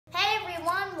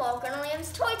Welcome to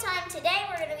Liam's Toy Time. Today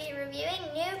we're going to be reviewing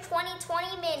new 2020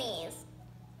 minis.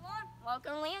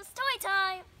 Welcome to Liam's Toy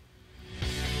Time.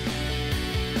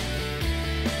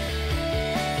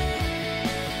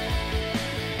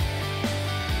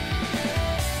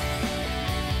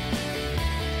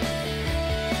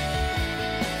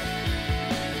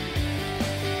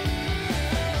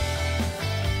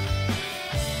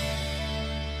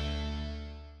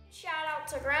 Shout out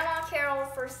to Grandma Carol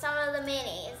for some of the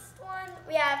minis.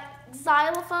 We have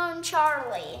Xylophone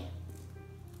Charlie.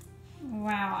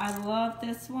 Wow, I love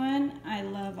this one. I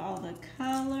love all the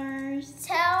colors.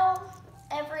 Tell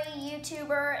every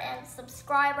YouTuber and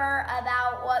subscriber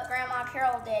about what Grandma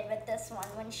Carol did with this one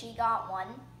when she got one.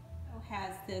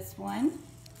 Has this one,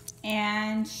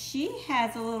 and she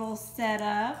has a little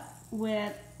setup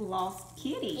with Lost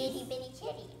Kitty. Itty bitty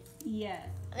kitty. Yes.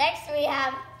 Next we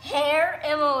have Hair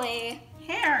Emily.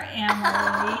 Hair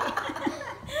Emily.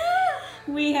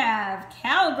 We have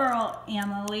Cowgirl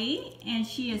Emily, and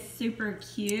she is super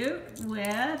cute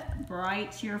with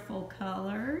bright, cheerful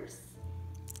colors.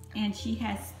 And she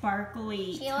has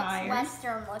sparkly tires. She looks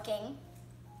Western looking.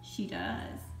 She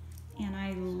does. And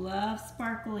I love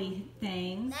sparkly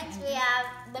things. Next we have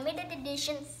limited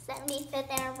edition 75th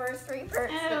anniversary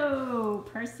Percy. Oh,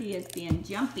 Percy is being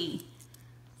jumpy.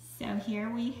 So here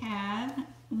we have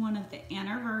one of the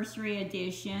anniversary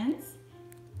editions.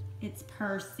 It's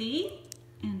Percy,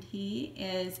 and he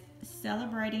is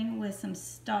celebrating with some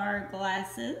star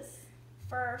glasses.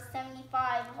 For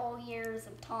 75 whole years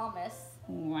of Thomas.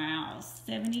 Wow,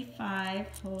 75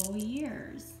 whole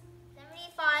years.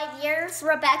 75 years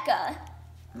Rebecca.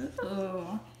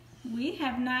 Ooh, we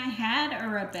have not had a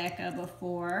Rebecca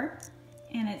before,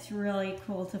 and it's really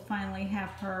cool to finally have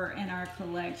her in our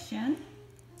collection.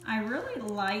 I really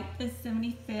like the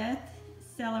 75th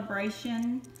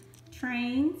celebration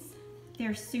trains.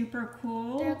 They're super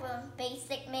cool. They're the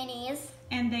basic minis.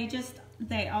 And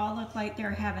they all look like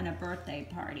they're having a birthday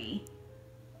party.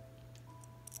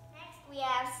 Next we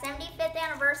have 75th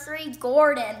anniversary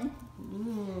Gordon.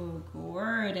 Ooh,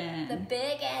 Gordon. The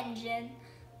big engine,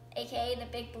 aka the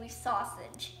big blue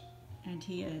sausage. And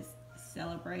he is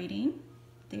celebrating.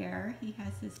 There, he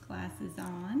has his glasses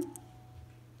on.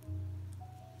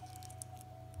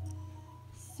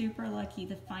 Super lucky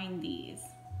to find these.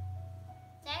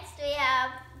 Next we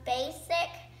have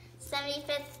basic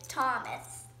 75th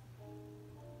Thomas.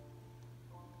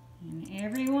 And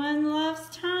everyone loves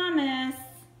Thomas.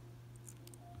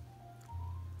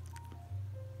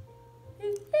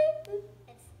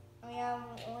 We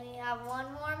have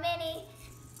one more mini.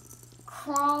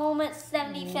 Chrome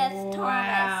 75th Thomas.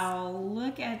 Wow,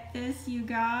 look at this, you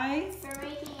guys. We're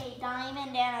making a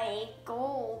diamond and a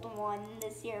gold one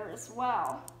this year as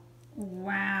well.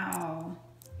 Wow.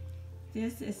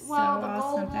 This is so Well, the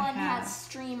awesome gold to one have. has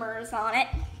streamers on it.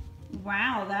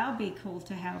 Wow, that would be cool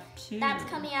to have too. That's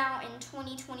coming out in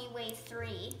 2020 Wave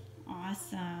 3.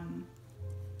 Awesome.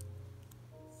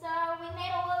 So we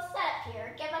made a little setup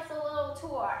here. Give us a little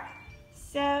tour.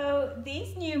 So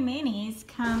these new minis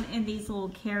come in these little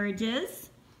carriages.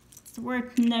 It's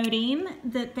worth noting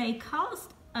that they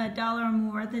cost $1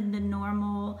 more than the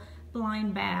normal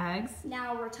blind bags.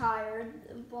 Now retired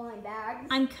blind bags.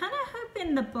 I'm kind of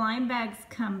hoping the blind bags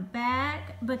come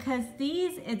back because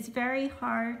these, it's very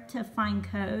hard to find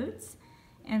codes.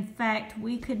 In fact,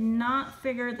 we could not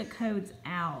figure the codes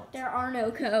out. There are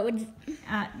no codes.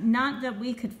 Not that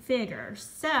we could figure.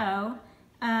 So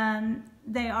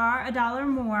they are $1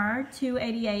 more,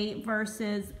 $2.88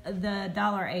 versus the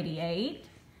 $1.88.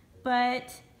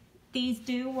 But these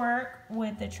do work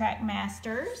with the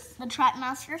Trackmasters. The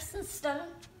Trackmaster system.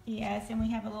 Yes, and we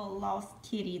have a little Lost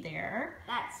Kitty there.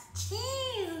 That's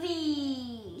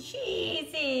cheesy.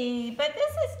 Cheesy, but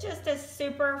this is just a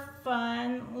super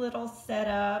fun little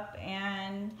setup,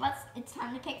 and It's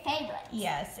time to pick favorites.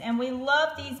 yes, and we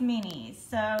love these minis.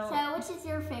 So which is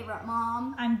your favorite,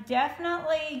 Mom? I'm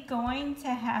definitely going to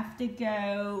have to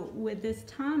go with this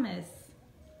Thomas.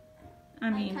 I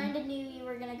kind of knew you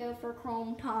were going to go for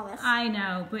Chrome Thomas. I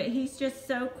know, but he's just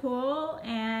so cool,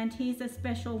 and he's a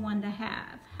special one to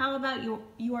have. How about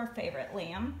your favorite,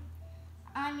 Liam?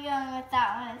 I'm going with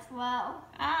that one as well.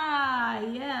 Ah,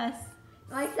 yes.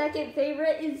 My second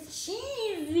favorite is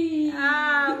Cheesy.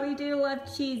 Ah, we do love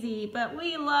Cheesy, but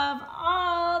we love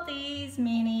all these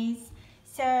minis.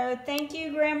 So thank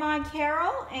you, Grandma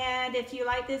Carol, and if you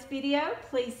like this video,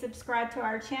 please subscribe to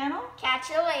our channel. Catch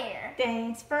you later.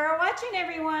 Thanks for watching,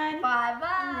 everyone.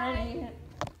 Bye-bye.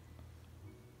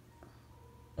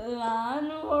 Lawn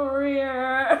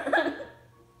Warrior.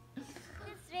 This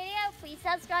video, please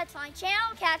subscribe to my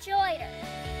channel. Catch you later.